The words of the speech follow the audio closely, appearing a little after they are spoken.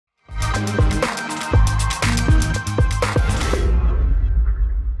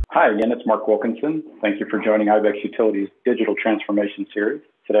Hi again, it's Mark Wilkinson. Thank you for joining ibex Utilities Digital Transformation Series.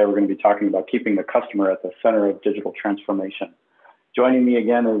 Today we're going to be talking about keeping the customer at the center of digital transformation. Joining me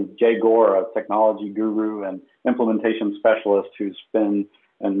again is Jay Gore, a technology guru and implementation specialist who's been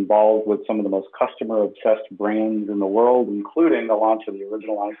involved with some of the most customer-obsessed brands in the world, including the launch of the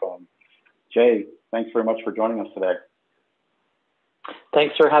original iPhone. Jay, thanks very much for joining us today.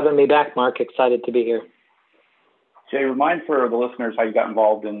 Thanks for having me back, Mark. Excited to be here. Jay, remind for the listeners how you got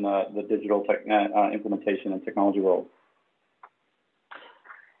involved in the digital implementation and technology world.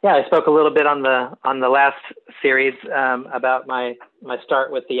 Yeah, I spoke a little bit on the last series about my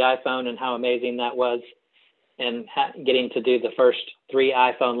start with the iPhone and how amazing that was, and getting to do the first 3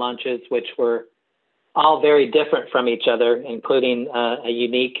 iPhone launches, which were all very different from each other, including a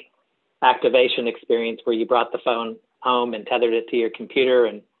unique activation experience where you brought the phone home and tethered it to your computer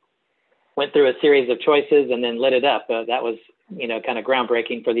and went through a series of choices and then lit it up. That was, kind of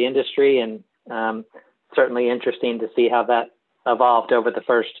groundbreaking for the industry, and certainly interesting to see how that evolved over the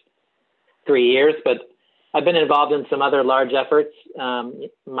first 3 years. But I've been involved in some other large efforts.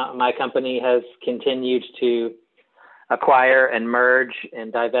 My company has continued to acquire and merge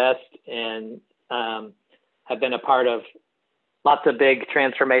and divest, and have been a part of lots of big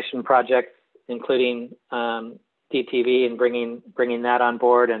transformation projects, including DTV and bringing that on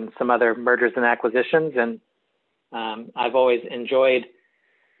board, and some other mergers and acquisitions. And I've always enjoyed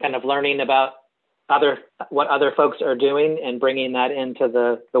kind of learning about what other folks are doing and bringing that into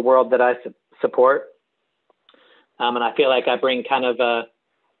the world that I support. And I feel like I bring kind of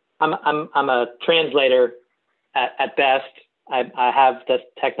I'm a translator at best. I have the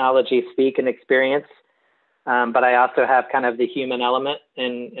technology speak and experience, but I also have kind of the human element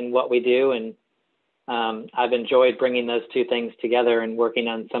in what we do. And I've enjoyed bringing those two things together and working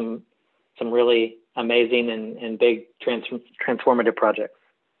on some really amazing and big transformative projects.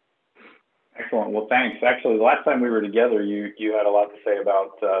 Excellent. Well, thanks. Actually, the last time we were together, you had a lot to say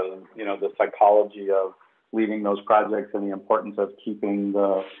about the psychology of leading those projects and the importance of keeping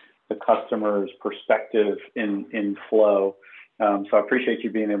the customer's perspective in flow. So I appreciate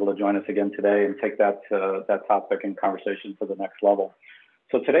you being able to join us again today and take that topic and conversation to the next level.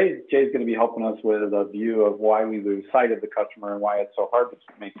 So today, Jay's going to be helping us with a view of why we lose sight of the customer and why it's so hard to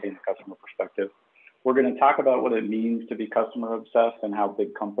maintain the customer perspective. We're going to talk about what it means to be customer obsessed and how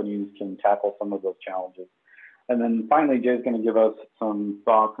big companies can tackle some of those challenges. And then finally, Jay's going to give us some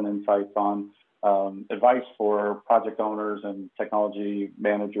thoughts and insights on advice for project owners and technology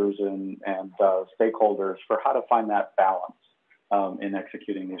managers and stakeholders for how to find that balance in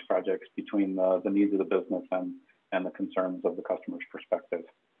executing these projects between the needs of the business and the concerns of the customer's perspective.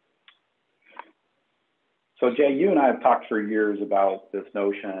 So Jay, you and I have talked for years about this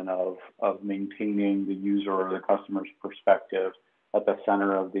notion of maintaining the user or the customer's perspective at the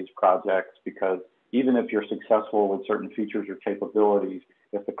center of these projects, because even if you're successful with certain features or capabilities,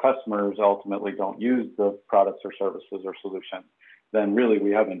 if the customers ultimately don't use the products or services or solutions, then really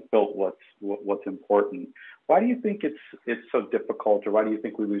we haven't built what's important. Why do you think it's so difficult, or why do you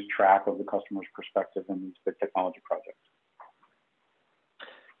think we lose track of the customer's perspective in these big technology projects?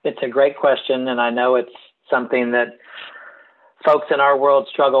 It's a great question, and I know it's something that folks in our world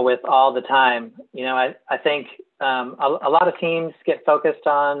struggle with all the time. I think a lot of teams get focused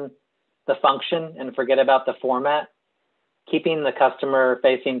on the function and forget about the format. Keeping the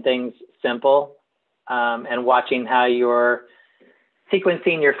customer-facing things simple, and watching how you're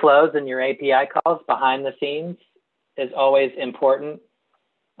sequencing your flows and your API calls behind the scenes is always important.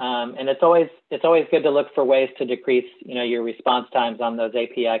 And it's always good to look for ways to decrease, your response times on those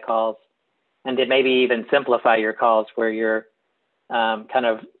API calls, and to maybe even simplify your calls where you're kind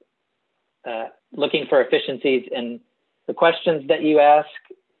of looking for efficiencies in the questions that you ask,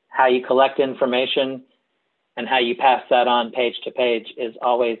 how you collect information, and how you pass that on page to page is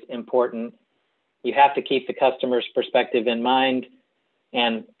always important. You have to keep the customer's perspective in mind.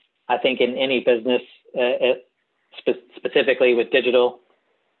 And I think in any business, specifically with digital,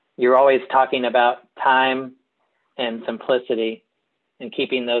 you're always talking about time and simplicity, and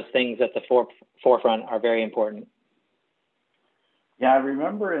keeping those things at the forefront are very important. Yeah, I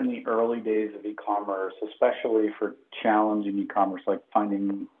remember in the early days of e-commerce, especially for challenging e-commerce, like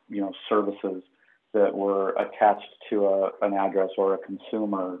finding services that were attached to an address or a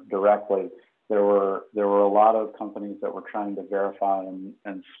consumer directly. There were a lot of companies that were trying to verify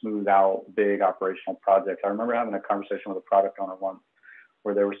and smooth out big operational projects. I remember having a conversation with a product owner once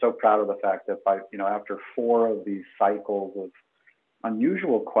where they were so proud of the fact that after 4 of these cycles of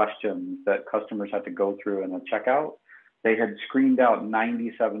unusual questions that customers had to go through in a checkout, they had screened out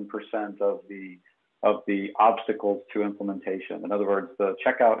 97% of the of the obstacles to implementation. In other words, the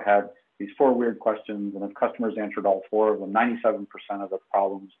checkout had these 4 weird questions, and if customers answered all 4 of them, 97% of the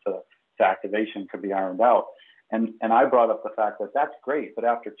problems to activation could be ironed out. And I brought up the fact that that's great, but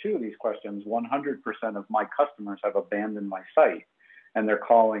after 2 of these questions, 100% of my customers have abandoned my site, and they're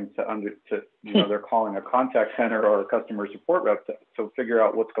calling they're calling a contact center or a customer support rep to figure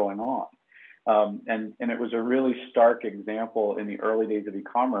out what's going on. And it was a really stark example in the early days of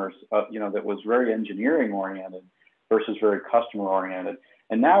e-commerce, that was very engineering oriented versus very customer oriented.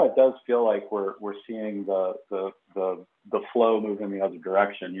 And now it does feel like we're seeing the flow move in the other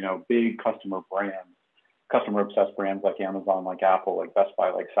direction. Big customer obsessed brands like Amazon, like Apple, like Best Buy,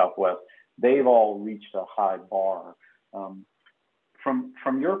 like Southwest, they've all reached a high bar.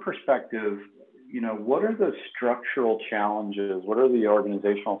 From your perspective, what are the structural challenges? What are the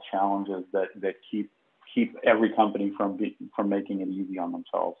organizational challenges that keep every company from making it easy on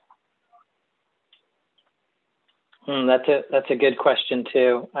themselves? That's a good question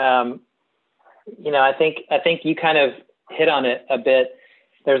too. I think you kind of hit on it a bit.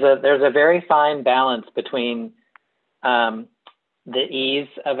 There's a very fine balance between the ease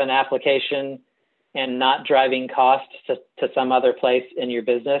of an application and not driving costs to some other place in your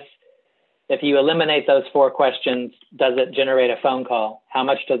business. If you eliminate those 4 questions, does it generate a phone call? How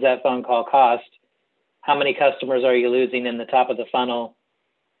much does that phone call cost? How many customers are you losing in the top of the funnel?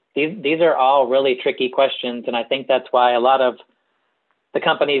 These are all really tricky questions. And I think that's why a lot of the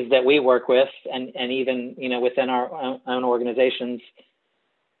companies that we work with and even, within our own organizations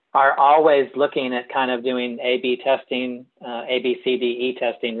are always looking at kind of doing A/B testing, ABCDE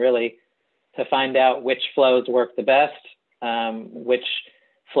testing, really, to find out which flows work the best, which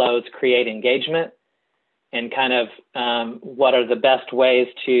flows create engagement, and kind of what are the best ways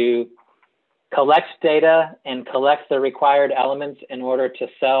to collect data and collect the required elements in order to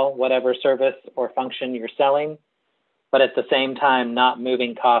sell whatever service or function you're selling, but at the same time, not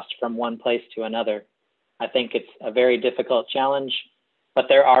moving costs from one place to another. I think it's a very difficult challenge, but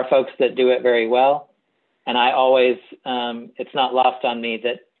there are folks that do it very well. And I always, it's not lost on me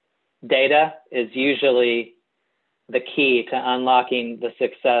that data is usually the key to unlocking the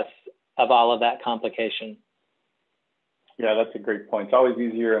success of all of that complication. Yeah, that's a great point. It's always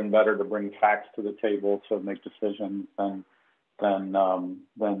easier and better to bring facts to the table to make decisions than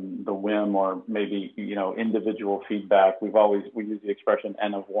the whim or maybe individual feedback. We use the expression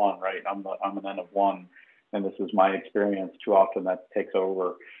N of 1, right? I'm an N of 1, and this is my experience. Too often that takes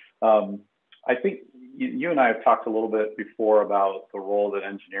over. I think you and I have talked a little bit before about the role that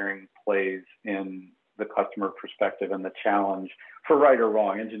engineering plays in the customer perspective and the challenge. For right or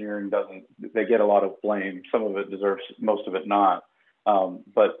wrong, engineering they get a lot of blame. Some of it deserves, most of it not.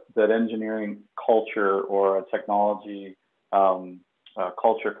 But that engineering culture or a technology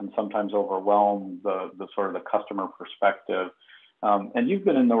culture can sometimes overwhelm the sort of the customer perspective. And you've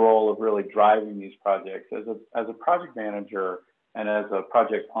been in the role of really driving these projects as a project manager and as a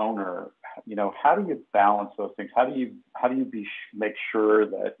project owner. How do you balance those things? How do you make sure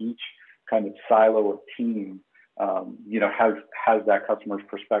that each kind of silo or team has that customer's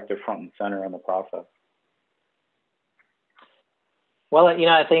perspective front and center in the process? Well,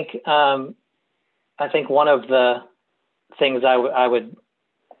 I think one of the things I would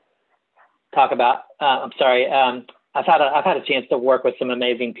talk about. I've had a chance to work with some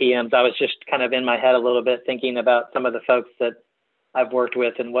amazing PMs. I was just kind of in my head a little bit thinking about some of the folks that I've worked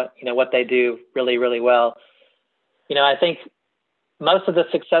with and what they do really, really well. I think most of the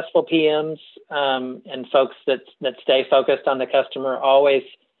successful PMs and folks that stay focused on the customer always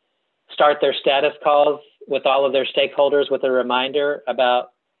start their status calls with all of their stakeholders with a reminder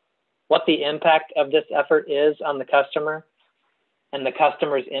about what the impact of this effort is on the customer and the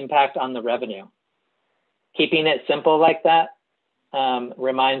customer's impact on the revenue. Keeping it simple like that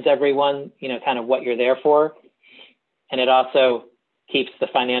reminds everyone, kind of what you're there for. And it also keeps the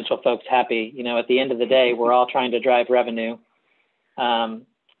financial folks happy. At the end of the day, we're all trying to drive revenue. And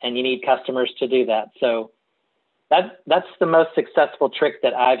you need customers to do that. So that's the most successful trick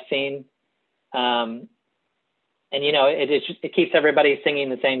that I've seen. And it keeps everybody singing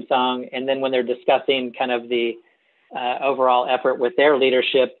the same song. And then when they're discussing kind of the overall effort with their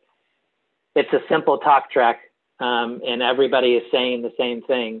leadership, it's a simple talk track, and everybody is saying the same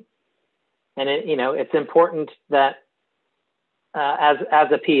thing. And it's important that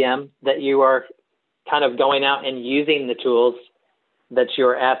as a PM that you are kind of going out and using the tools that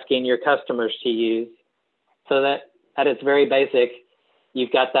you're asking your customers to use, so that at its very basic,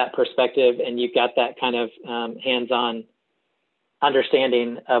 you've got that perspective and you've got that kind of hands-on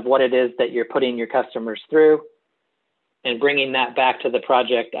understanding of what it is that you're putting your customers through, and bringing that back to the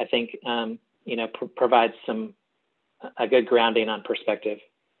project, I think provides a good grounding on perspective.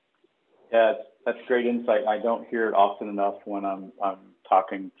 Yeah, that's great insight. I don't hear it often enough when I'm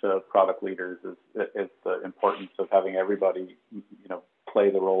talking to product leaders. Is the importance of having everybody, play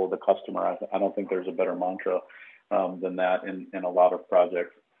the role of the customer. I don't think there's a better mantra than that in a lot of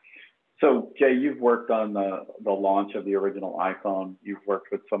projects. So Jay, you've worked on the launch of the original iPhone. You've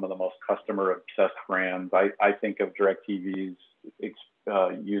worked with some of the most customer-obsessed brands. I think of DirecTV's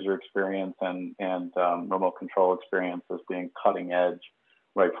user experience and remote control experience as being cutting edge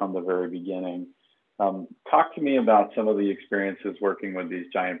right from the very beginning. Talk to me about some of the experiences working with these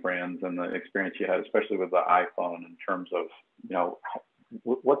giant brands and the experience you had, especially with the iPhone, in terms of,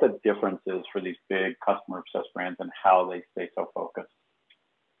 what the difference is for these big customer-obsessed brands and how they stay so focused.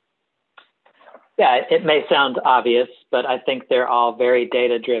 Yeah, it may sound obvious, but I think they're all very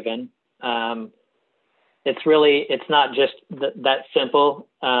data-driven. It's not just that simple.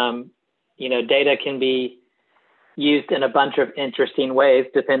 Data can be used in a bunch of interesting ways,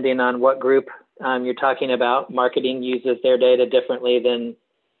 depending on what group you're talking about. Marketing uses their data differently than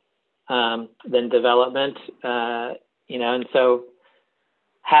development, and so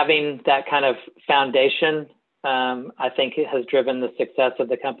having that kind of foundation, I think it has driven the success of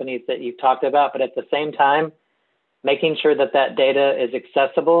the companies that you've talked about. But at the same time, making sure that data is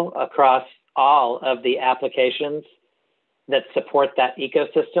accessible across all of the applications that support that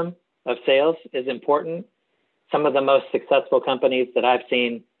ecosystem of sales is important. Some of the most successful companies that I've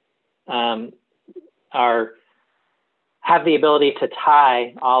seen have the ability to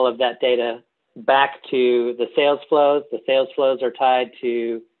tie all of that data back to the sales flows. The sales flows are tied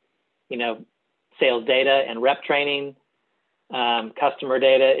to, sales data and rep training. Customer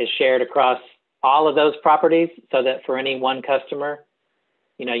data is shared across all of those properties, so that for any one customer,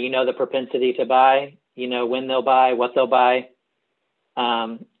 the propensity to buy, when they'll buy, what they'll buy,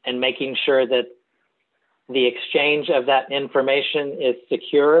 and making sure that the exchange of that information is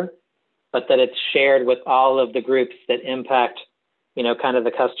secure, but that it's shared with all of the groups that impact, kind of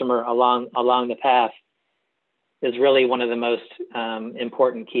the customer along the path, is really one of the most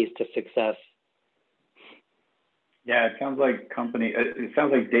important keys to success. Yeah, it sounds like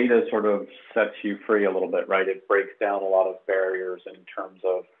data sort of sets you free a little bit, right? It breaks down a lot of barriers in terms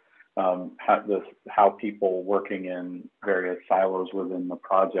of how people working in various silos within the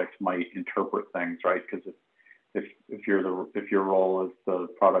project might interpret things, right? Because if your role is the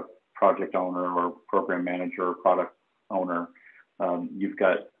project owner or program manager or product owner, you've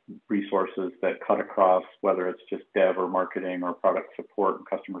got resources that cut across, whether it's just dev or marketing or product support and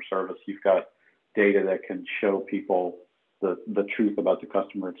customer service. You've got data that can show people the truth about the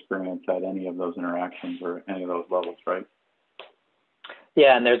customer experience at any of those interactions or any of those levels, right?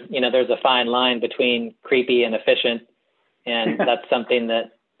 Yeah, and there's a fine line between creepy and efficient, and that's something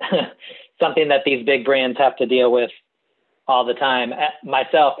that these big brands have to deal with all the time.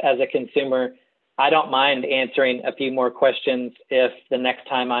 Myself, as a consumer, I don't mind answering a few more questions if the next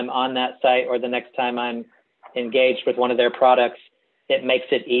time I'm on that site or the next time I'm engaged with one of their products, it makes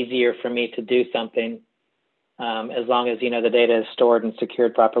it easier for me to do something. As long as, the data is stored and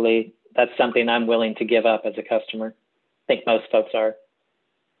secured properly, that's something I'm willing to give up as a customer. I think most folks are.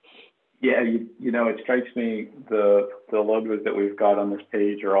 Yeah, it strikes me the logos that we've got on this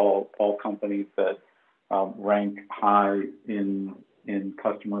page are all companies that rank high in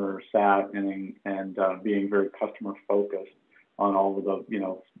customer sat and being very customer focused on all of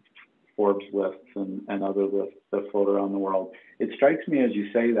the Forbes lists and other lists that float around the world. It strikes me as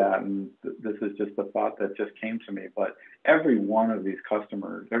you say that, and this is just a thought that just came to me, but every one of these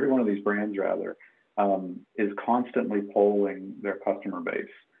brands rather, is constantly polling their customer base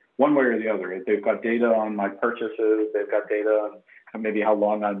one way or the other. They've got data on my purchases, they've got data on maybe how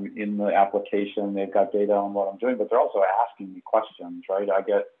long I'm in the application, they've got data on what I'm doing, but they're also asking me questions, right? I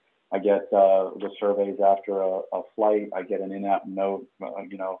get the surveys after a flight. I get an in-app note,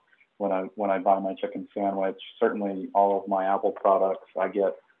 when I buy my chicken sandwich. Certainly all of my Apple products, I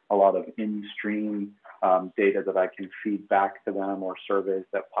get a lot of in-stream data that I can feed back to them, or surveys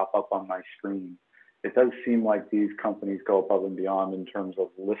that pop up on my screen. It does seem like these companies go above and beyond in terms of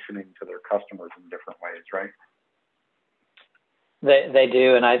listening to their customers in different ways, right? They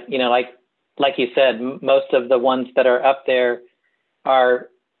do, and like you said, most of the ones that are up there are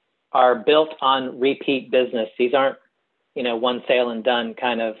built on repeat business. These aren't one sale and done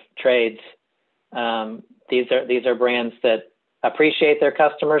kind of trades. These are brands that appreciate their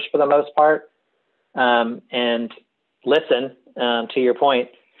customers for the most part, and listen, to your point.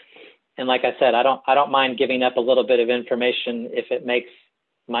 And like I said, I don't mind giving up a little bit of information if it makes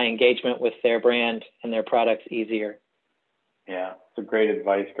my engagement with their brand and their products easier. Yeah, it's a great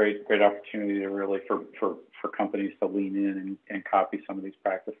advice, great opportunity to really for companies to lean in and copy some of these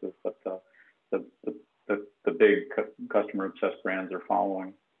practices that the big customer obsessed brands are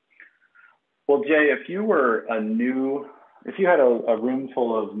following. Well, Jay, if you had a room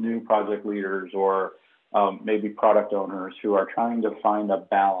full of new project leaders or maybe product owners who are trying to find a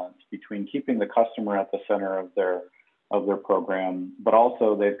balance between keeping the customer at the center of their program, but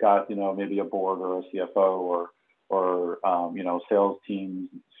also they've got maybe a board or a CFO or sales teams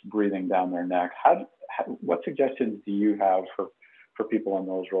breathing down their neck. What suggestions do you have for people in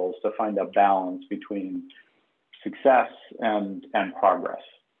those roles to find a balance between success and progress?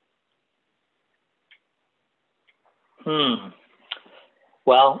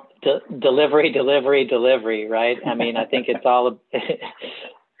 Well, delivery, right? I mean, I think it's all,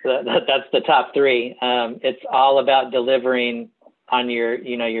 that's the top three. It's all about delivering on your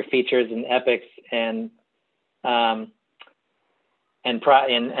features and epics and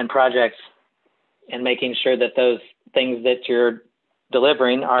projects, and making sure that those things that you're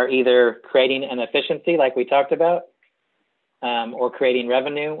delivering are either creating an efficiency like we talked about, or creating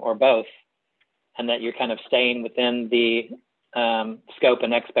revenue, or both, and that you're kind of staying within the scope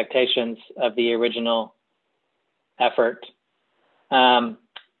and expectations of the original effort. Tying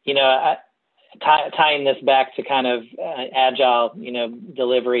this back to kind of agile,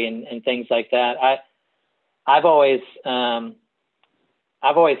 delivery and things like that. I've always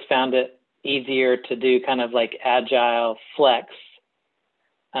found it easier to do kind of like agile flex,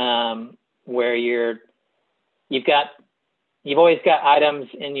 where you've always got items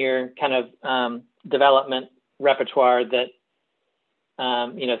in your kind of development repertoire that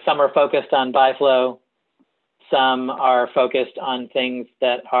some are focused on buy flow, some are focused on things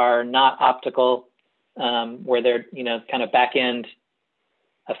that are not optical, where they're kind of back end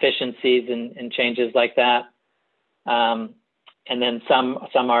efficiencies and changes like that, and then some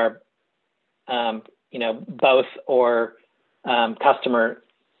are both, or customer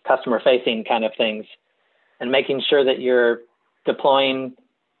facing kind of things, and making sure that you're deploying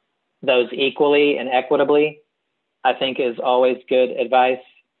those equally and equitably, I think, is always good advice.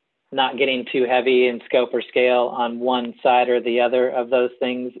 Not getting too heavy in scope or scale on one side or the other of those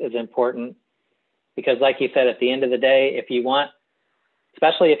things is important, because like you said, at the end of the day,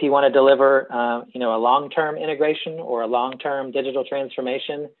 especially if you want to deliver, a long-term integration or a long-term digital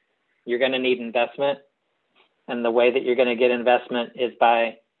transformation, you're going to need investment. And the way that you're going to get investment is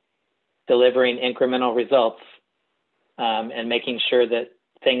by delivering incremental results, and making sure that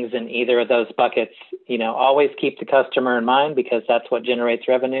things in either of those buckets, always keep the customer in mind, because that's what generates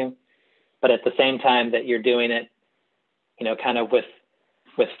revenue. But at the same time that you're doing it, kind of with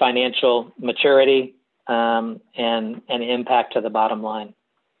financial maturity, and impact to the bottom line.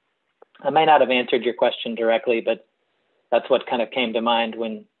 I may not have answered your question directly, but that's what kind of came to mind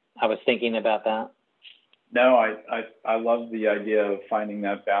when I was thinking about that. No, I love the idea of finding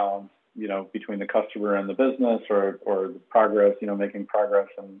that balance, between the customer and the business, or the progress, making progress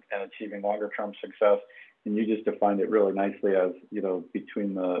and achieving longer term success. And you just defined it really nicely as,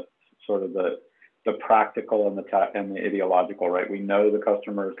 between the sort of the practical and the ideological, right? We know the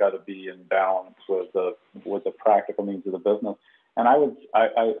customer's got to be in balance with the practical needs of the business. And I would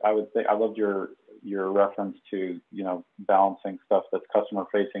say I loved your reference to, balancing stuff that's customer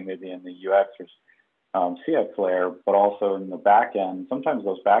facing, maybe in the UX or CX layer, but also in the back end. Sometimes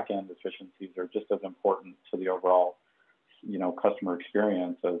those back end efficiencies are just as important to the overall, customer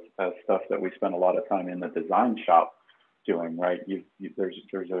experience as stuff that we spend a lot of time in the design shop doing, right?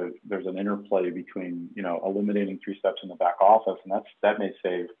 There's an interplay between, eliminating 3 steps in the back office, and that may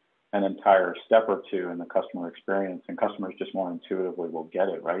save an entire step or 2 in the customer experience, and customers just more intuitively will get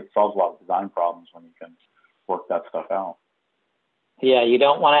it, right? It solves a lot of design problems when you can work that stuff out. Yeah, you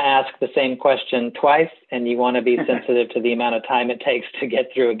don't want to ask the same question twice, and you want to be sensitive to the amount of time it takes to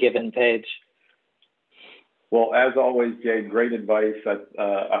get through a given page. Well, as always, Jay, great advice.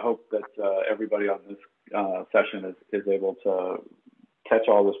 I hope that everybody on this session is able to catch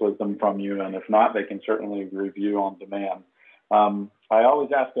all this wisdom from you, and if not, they can certainly review on demand. I always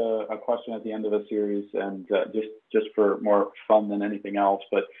ask a question at the end of a series, and just for more fun than anything else,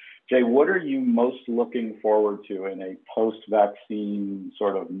 but Jay, what are you most looking forward to in a post-vaccine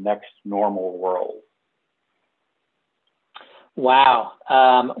sort of next normal world? Wow.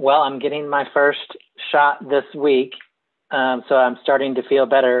 Well, I'm getting my first shot this week, so I'm starting to feel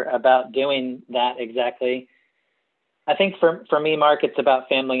better about doing that exactly. I think for me, Mark, it's about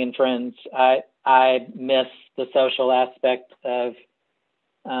family and friends. I miss the social aspect of,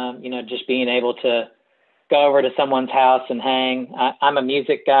 just being able to go over to someone's house and hang. I'm a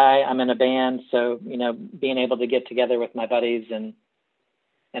music guy. I'm in a band. So, you know, being able to get together with my buddies and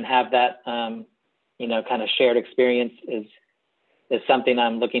have that, you know, kind of shared experience is something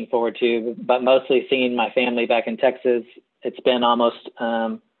I'm looking forward to, but mostly seeing my family back in Texas. It's been almost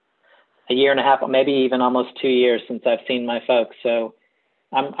a year and a half, maybe even almost 2 years since I've seen my folks. So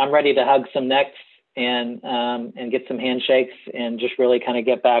I'm ready to hug some necks and get some handshakes and just really kind of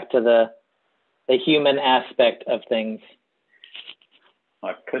get back to the human aspect of things.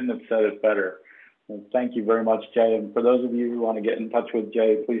 I couldn't have said it better. Well, thank you very much, Jay. And for those of you who want to get in touch with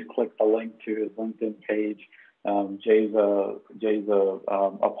Jay, please click the link to his LinkedIn page. Jay's a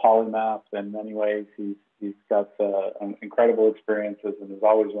polymath in many ways. He's got incredible experiences and is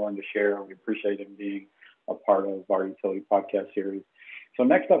always willing to share. And we appreciate him being a part of our utility podcast series. So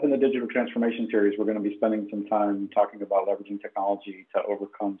next up in the digital transformation series, we're going to be spending some time talking about leveraging technology to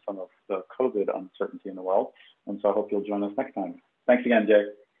overcome some of the COVID uncertainty in the world. And so I hope you'll join us next time. Thanks again, Jay.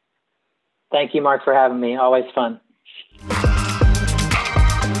 Thank you, Mark, for having me. Always fun.